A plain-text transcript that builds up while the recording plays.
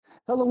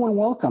Hello and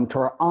welcome to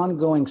our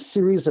ongoing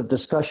series of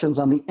discussions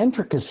on the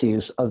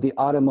intricacies of the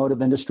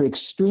automotive industry.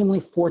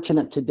 Extremely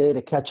fortunate today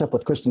to catch up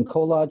with Kristen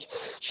Kolodge.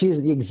 She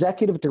is the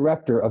Executive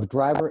Director of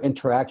Driver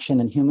Interaction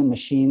and Human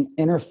Machine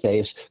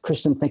Interface.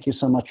 Kristen, thank you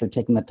so much for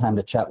taking the time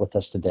to chat with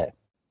us today.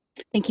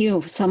 Thank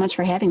you so much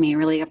for having me.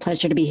 Really a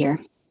pleasure to be here.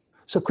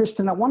 So,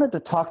 Kristen, I wanted to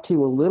talk to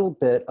you a little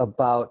bit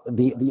about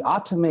the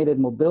automated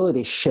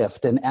mobility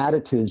shift and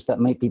attitudes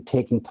that might be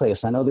taking place.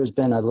 I know there's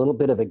been a little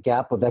bit of a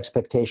gap of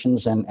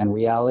expectations and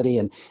reality,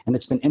 and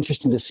it's been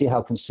interesting to see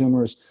how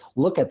consumers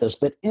look at this.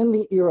 But in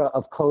the era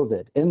of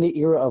COVID, in the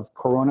era of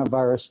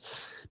coronavirus,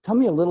 tell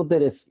me a little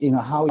bit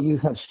how you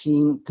have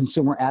seen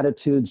consumer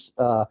attitudes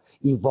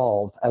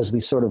evolve as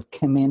we sort of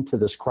come into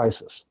this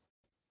crisis.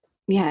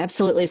 Yeah,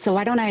 absolutely. So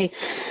why don't I,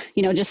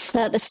 just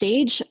set the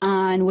stage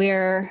on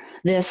where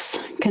this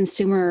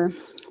consumer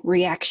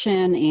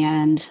reaction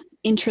and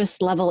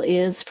interest level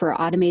is for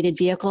automated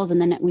vehicles,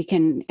 and then we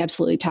can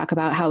absolutely talk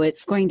about how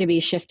it's going to be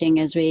shifting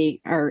as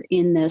we are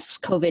in this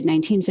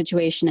COVID-19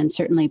 situation and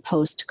certainly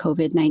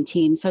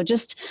post-COVID-19. So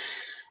just,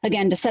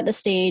 again, to set the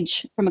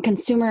stage from a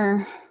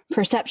consumer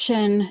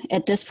perception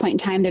at this point in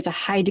time, there's a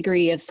high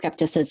degree of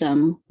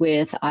skepticism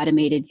with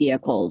automated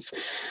vehicles.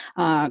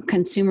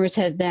 Consumers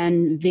have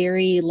been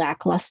very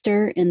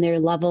lackluster in their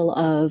level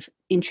of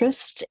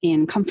interest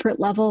and comfort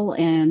level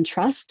and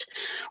trust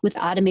with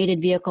automated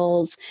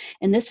vehicles.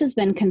 And this has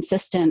been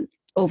consistent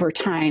over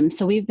time.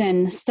 So we've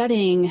been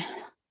studying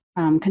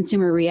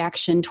consumer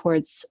reaction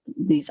towards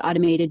these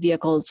automated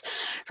vehicles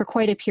for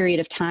quite a period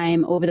of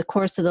time. Over the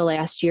course of the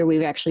last year,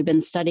 we've actually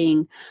been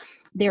studying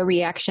their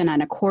reaction on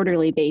a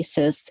quarterly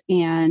basis.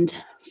 And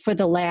for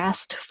the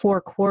last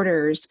 4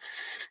 quarters,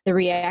 the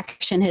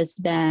reaction has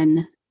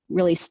been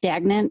really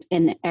stagnant.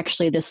 And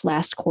actually this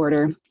last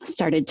quarter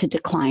started to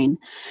decline.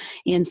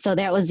 And so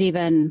that was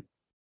even,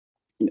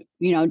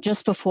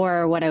 just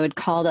before what I would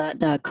call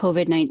the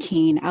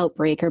COVID-19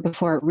 outbreak, or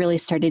before it really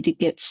started to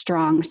get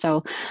strong.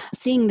 So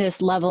seeing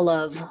this level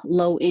of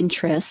low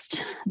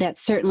interest, that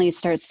certainly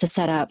starts to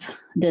set up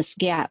this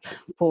gap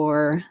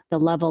for the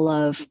level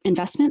of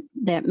investment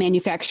that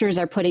manufacturers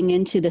are putting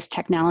into this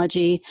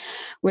technology,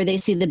 where they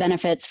see the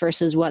benefits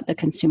versus what the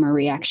consumer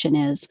reaction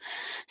is.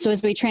 So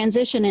as we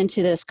transition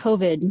into this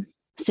COVID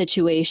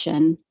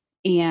situation,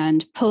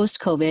 and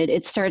post-COVID,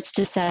 it starts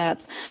to set up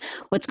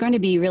what's going to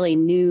be really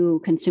new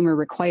consumer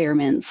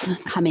requirements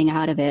coming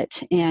out of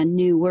it, and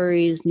new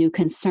worries, new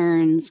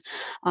concerns,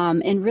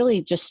 and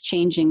really just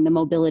changing the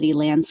mobility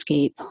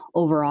landscape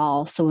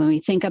overall. So when we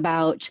think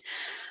about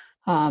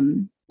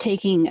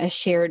taking a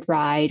shared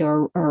ride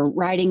or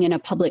riding in a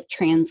public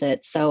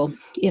transit, so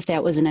if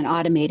that was in an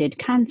automated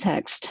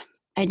context,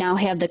 I now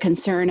have the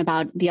concern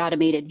about the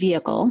automated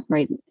vehicle,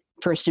 right?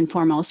 First and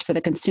foremost for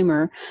the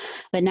consumer.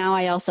 But now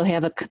I also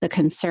have the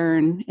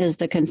concern as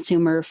the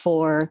consumer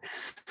for,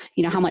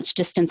 how much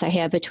distance I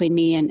have between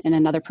me and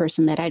another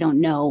person that I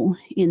don't know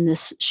in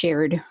this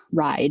shared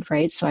ride,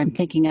 right? So I'm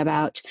thinking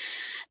about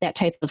that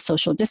type of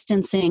social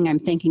distancing. I'm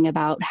thinking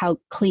about how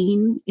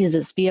clean is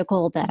this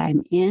vehicle that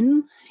I'm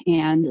in,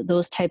 and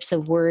those types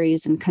of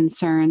worries and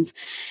concerns.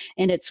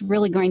 And it's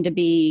really going to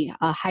be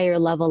a higher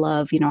level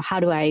of,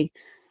 how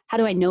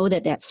do I know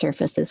that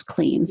surface is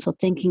clean? So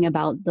thinking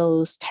about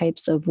those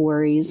types of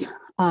worries.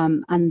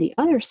 On the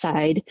other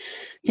side,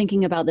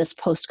 thinking about this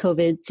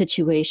post-COVID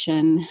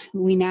situation,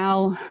 we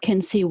now can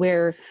see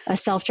where a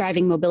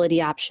self-driving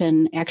mobility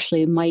option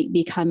actually might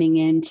be coming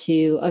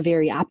into a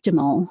very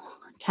optimal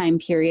time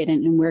period,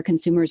 and where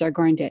consumers are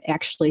going to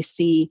actually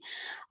see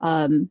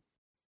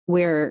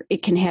where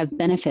it can have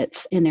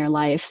benefits in their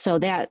life. So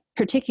that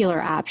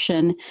particular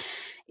option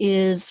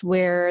is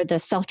where the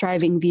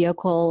self-driving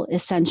vehicle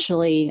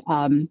essentially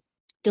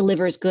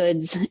delivers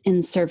goods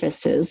and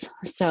services.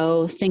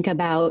 So think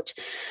about,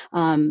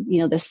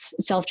 this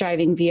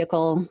self-driving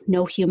vehicle,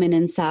 no human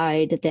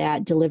inside,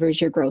 that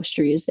delivers your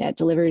groceries, that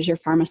delivers your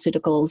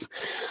pharmaceuticals.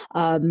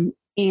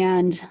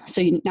 And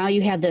so now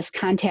you have this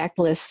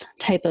contactless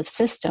type of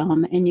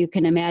system, and you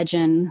can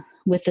imagine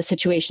with the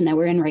situation that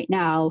we're in right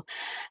now,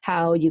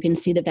 how you can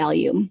see the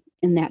value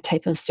in that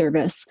type of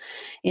service.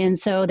 And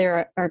so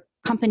there are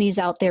companies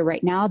out there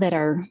right now that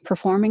are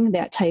performing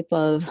that type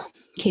of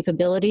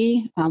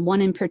capability. One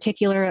in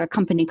particular, a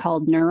company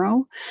called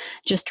Nuro,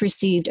 just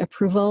received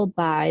approval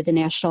by the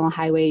National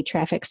Highway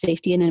Traffic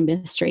Safety and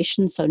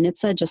Administration. So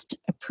NHTSA just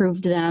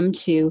approved them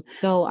to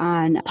go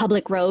on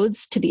public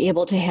roads to be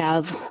able to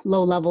have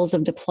low levels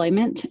of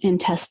deployment and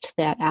test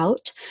that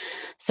out.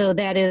 So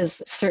that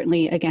is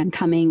certainly, again,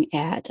 coming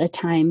at a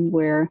time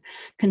where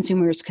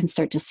consumers can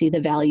start to see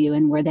the value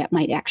and where that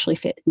might actually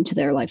fit into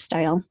their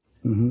lifestyle.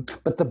 Mm-hmm.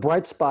 But the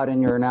bright spot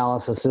in your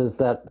analysis is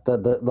that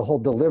the whole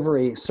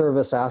delivery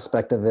service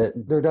aspect of it,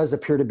 there does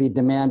appear to be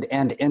demand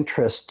and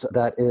interest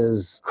that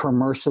is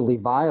commercially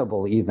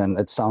viable even,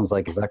 it sounds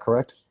like. Is that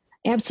correct?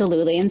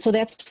 Absolutely. And so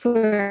that's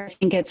where I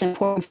think it's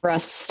important for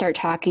us to start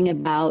talking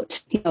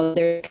about,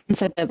 the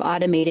concept of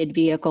automated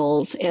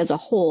vehicles as a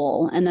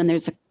whole. And then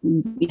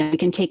we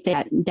can take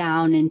that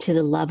down into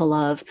the level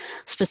of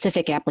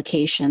specific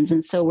applications.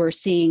 And so we're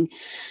seeing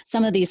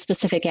some of these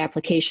specific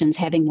applications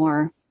having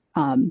more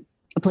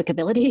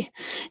applicability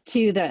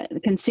to the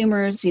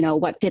consumers,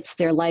 what fits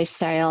their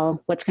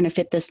lifestyle, what's going to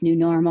fit this new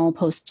normal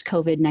post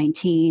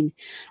COVID-19.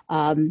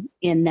 And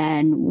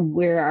then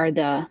where are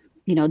the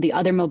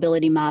other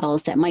mobility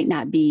models that might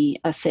not be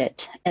a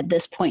fit at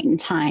this point in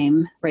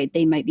time, right?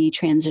 They might be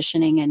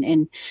transitioning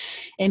and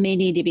it may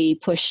need to be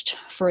pushed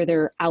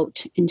further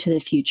out into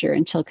the future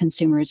until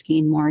consumers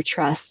gain more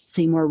trust,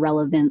 see more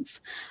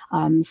relevance,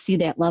 see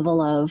that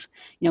level of,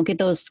 get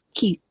those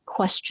key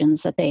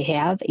questions that they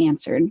have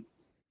answered.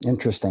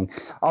 Interesting.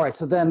 All right.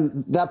 So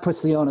then that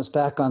puts the onus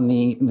back on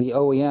the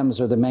OEMs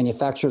or the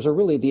manufacturers or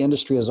really the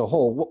industry as a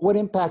whole. What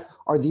impact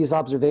are these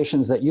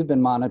observations that you've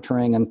been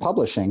monitoring and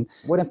publishing?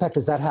 What impact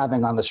is that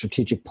having on the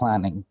strategic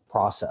planning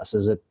process?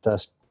 Is it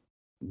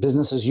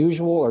business as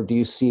usual, or do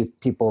you see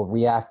people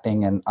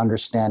reacting and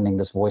understanding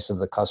this voice of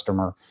the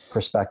customer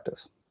perspective?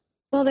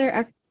 Well, there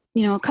are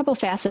a couple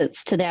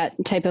facets to that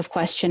type of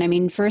question. I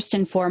mean, first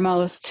and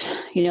foremost,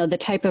 the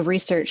type of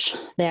research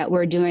that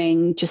we're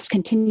doing just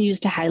continues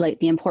to highlight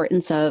the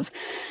importance of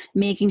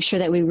making sure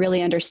that we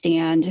really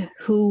understand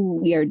who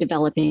we are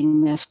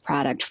developing this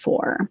product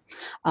for.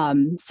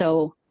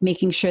 So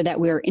making sure that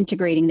we're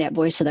integrating that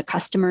voice of the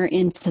customer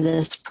into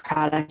this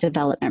product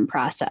development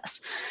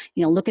process.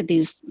 Look at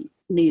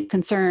the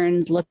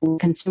concerns, look what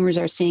consumers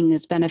are seeing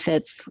as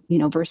benefits,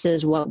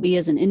 versus what we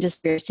as an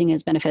industry are seeing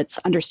as benefits,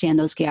 understand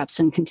those gaps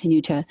and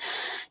continue to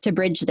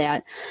bridge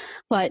that.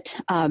 But,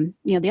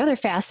 the other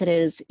facet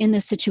is in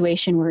the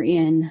situation we're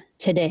in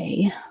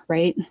today,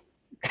 right?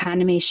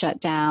 Economy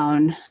shut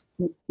down,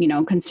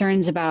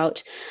 concerns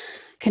about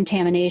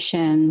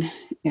contamination,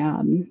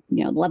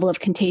 level of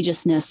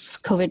contagiousness,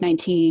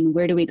 COVID-19,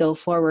 where do we go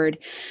forward?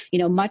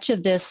 Much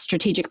of this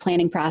strategic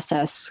planning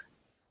process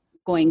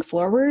going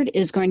forward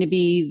is going to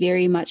be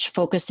very much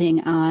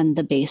focusing on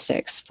the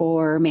basics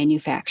for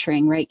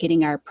manufacturing, right?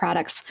 Getting our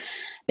products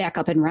back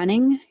up and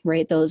running,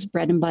 right? Those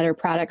bread and butter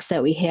products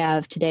that we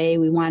have today,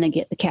 we want to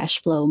get the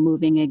cash flow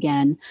moving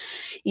again.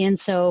 And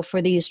so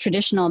for these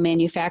traditional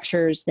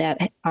manufacturers that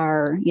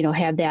are,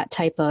 have that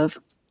type of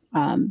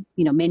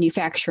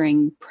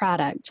manufacturing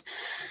product,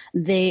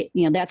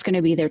 that's going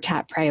to be their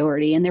top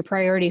priority and their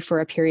priority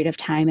for a period of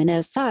time. And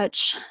as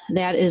such,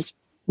 that is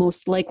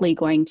most likely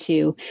going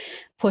to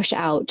push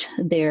out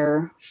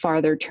their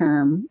farther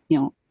term,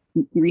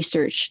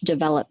 research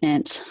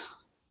development,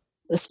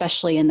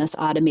 especially in this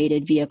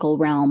automated vehicle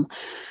realm,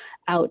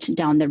 out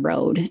down the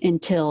road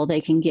until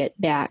they can get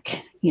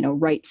back,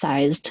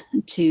 right-sized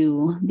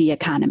to the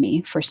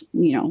economy for,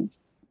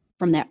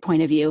 from that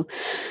point of view.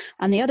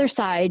 On the other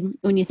side,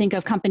 when you think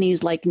of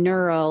companies like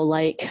Nuro,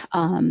 like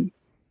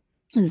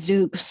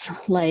Zoox,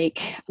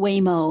 like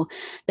Waymo,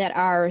 that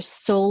are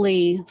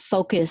solely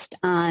focused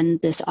on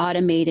this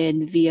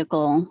automated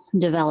vehicle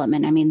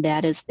development. I mean,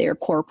 that is their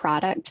core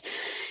product.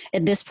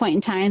 At this point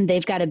in time,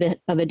 they've got a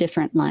bit of a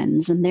different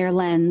lens, and their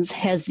lens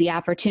has the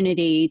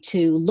opportunity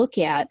to look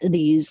at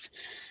these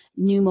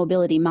new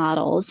mobility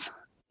models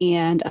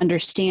and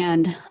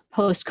understand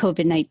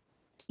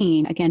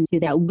post-COVID-19, again, do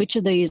that, which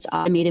of these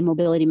automated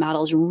mobility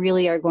models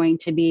really are going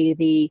to be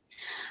the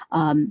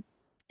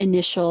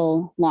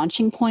initial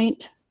launching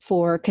point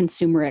for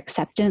consumer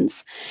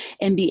acceptance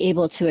and be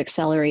able to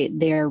accelerate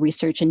their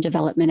research and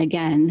development,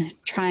 again,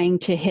 trying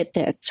to hit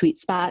that sweet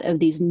spot of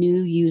these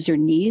new user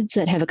needs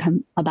that have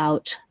come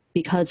about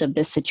because of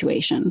this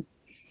situation.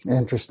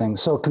 Interesting.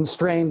 So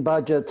constrained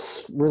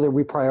budgets really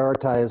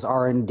reprioritize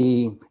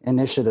R&D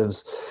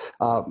initiatives,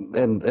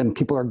 and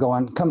people are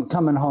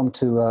coming home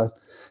to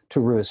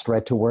roost,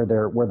 right, to where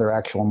their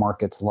actual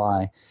markets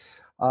lie.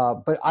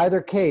 But either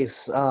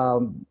case,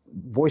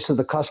 voice of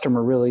the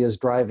customer really is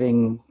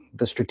driving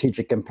the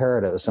strategic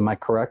imperatives. Am I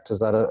correct? Is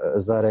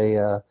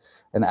that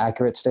an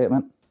accurate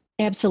statement?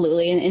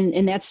 Absolutely.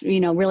 And that's,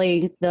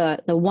 really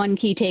the one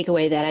key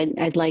takeaway that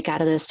I'd like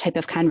out of this type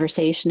of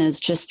conversation is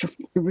just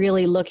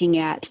really looking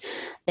at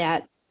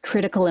that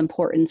critical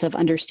importance of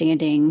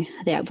understanding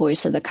that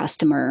voice of the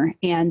customer.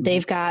 And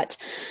they've got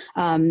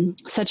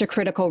such a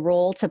critical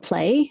role to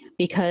play,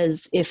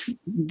 because if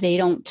they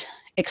don't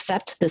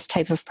accept this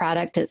type of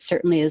product, it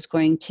certainly is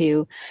going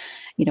to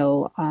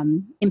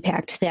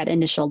impact that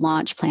initial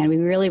launch plan. We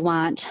really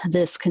want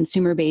this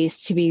consumer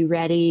base to be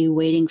ready,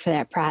 waiting for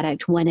that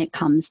product when it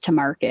comes to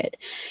market,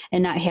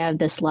 and not have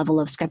this level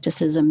of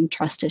skepticism,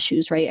 trust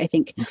issues, right? I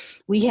think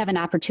we have an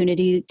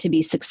opportunity to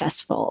be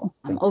successful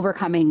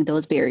overcoming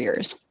those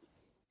barriers.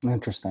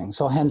 Interesting.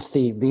 So hence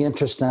the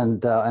interest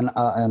and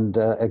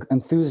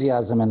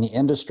enthusiasm in the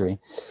industry.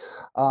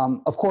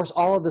 Of course,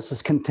 all of this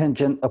is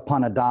contingent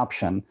upon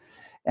adoption.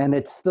 And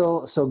it's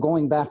still, so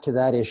going back to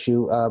that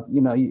issue,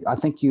 I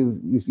think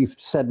you've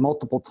said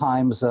multiple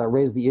times,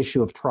 raised the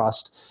issue of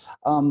trust.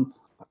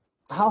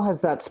 How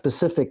has that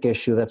specific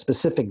issue, that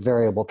specific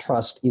variable,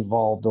 trust,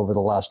 evolved over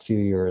the last few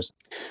years?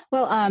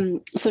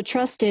 Well, so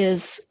trust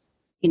is,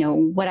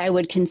 what I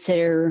would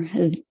consider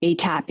a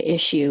top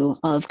issue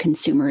of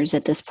consumers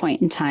at this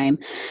point in time.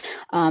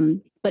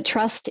 But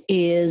trust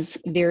is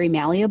very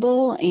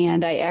malleable,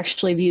 and I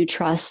actually view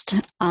trust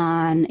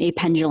on a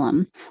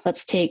pendulum.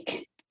 Let's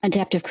take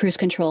adaptive cruise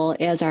control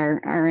as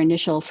our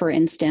initial, for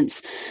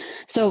instance.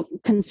 So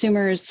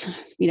consumers,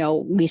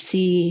 we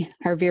see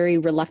are very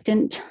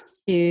reluctant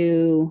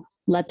to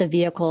let the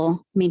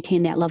vehicle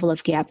maintain that level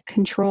of gap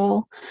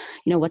control.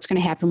 What's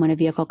going to happen when a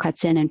vehicle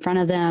cuts in front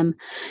of them.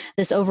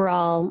 This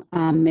overall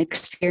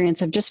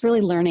experience of just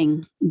really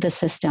learning the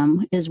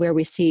system is where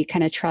we see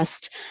kind of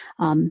trust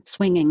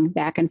swinging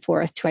back and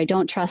forth to I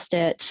don't trust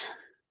it,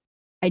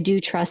 I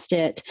do trust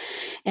it.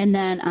 And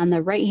then on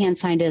the right-hand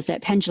side, as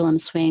that pendulum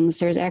swings,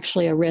 there's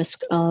actually a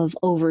risk of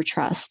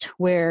overtrust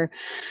where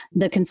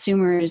the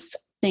consumers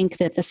think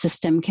that the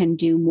system can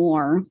do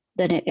more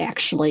than it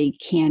actually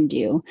can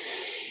do.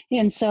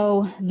 And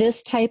so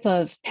this type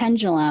of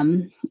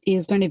pendulum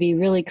is going to be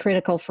really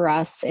critical for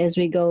us as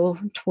we go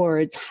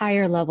towards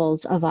higher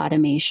levels of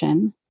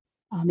automation,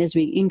 as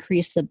we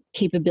increase the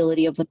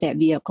capability of what that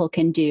vehicle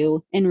can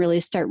do and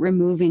really start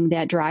removing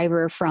that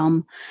driver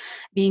from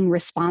being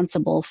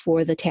responsible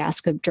for the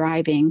task of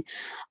driving,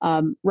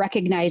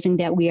 recognizing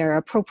that we are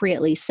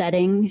appropriately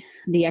setting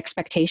the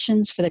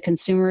expectations for the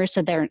consumer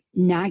so they're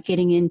not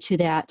getting into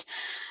that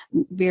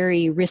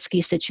very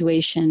risky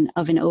situation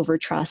of an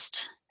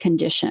overtrust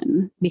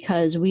condition,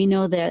 because we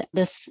know that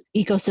this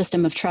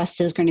ecosystem of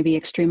trust is going to be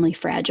extremely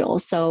fragile.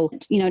 So,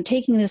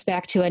 taking this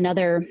back to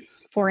another,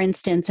 for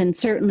instance, and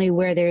certainly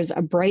where there's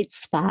a bright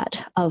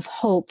spot of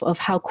hope of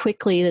how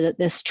quickly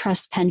this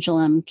trust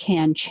pendulum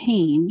can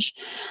change,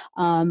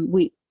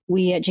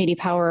 we at JD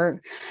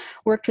Power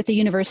worked with the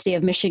University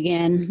of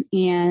Michigan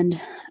and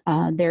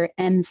their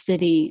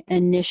M-City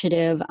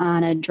initiative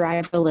on a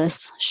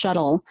driverless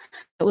shuttle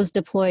that was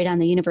deployed on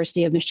the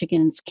University of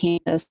Michigan's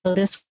campus. So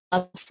this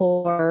was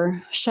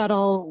for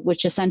shuttle,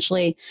 which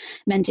essentially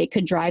meant it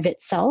could drive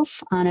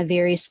itself on a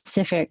very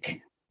specific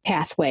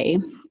pathway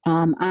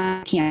on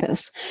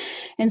campus.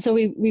 And so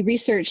we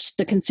researched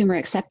the consumer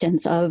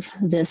acceptance of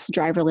this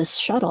driverless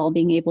shuttle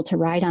being able to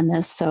ride on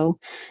this. So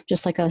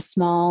just like a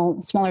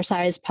smaller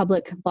size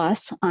public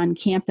bus on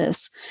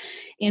campus.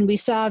 And we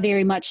saw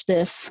very much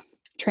this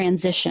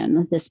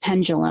transition, this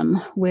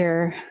pendulum,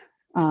 where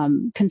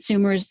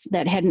consumers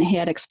that hadn't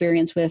had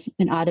experience with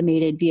an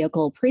automated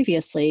vehicle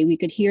previously, we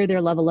could hear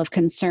their level of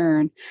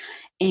concern,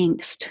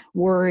 angst,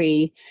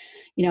 worry,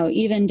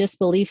 even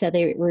disbelief that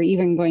they were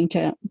even going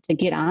to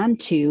get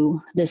onto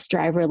this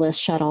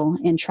driverless shuttle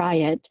and try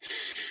it.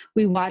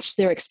 We watched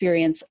their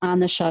experience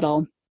on the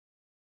shuttle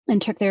and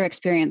took their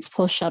experience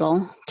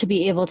post-shuttle to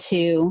be able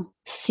to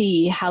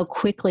see how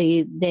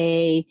quickly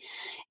they,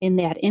 in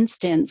that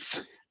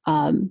instance,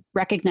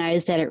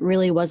 recognized that it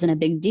really wasn't a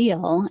big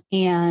deal.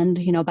 And,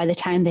 by the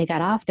time they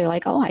got off, they're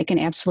like, oh, I can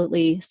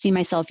absolutely see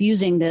myself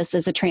using this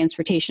as a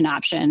transportation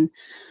option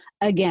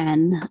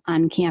again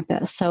on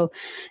campus. So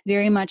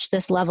very much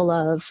this level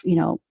of,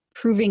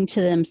 proving to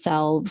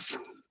themselves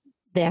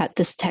that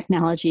this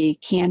technology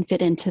can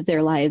fit into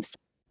their lives.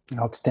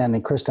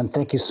 Outstanding. Kristen,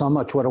 thank you so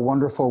much. What a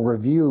wonderful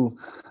review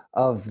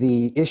of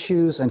the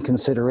issues and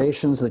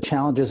considerations, the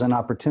challenges and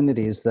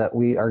opportunities that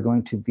we are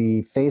going to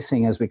be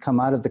facing as we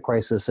come out of the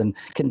crisis and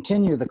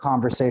continue the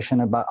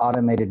conversation about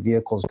automated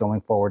vehicles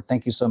going forward.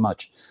 Thank you so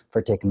much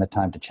for taking the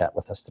time to chat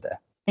with us today.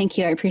 Thank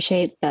you. I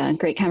appreciate the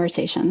great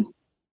conversation.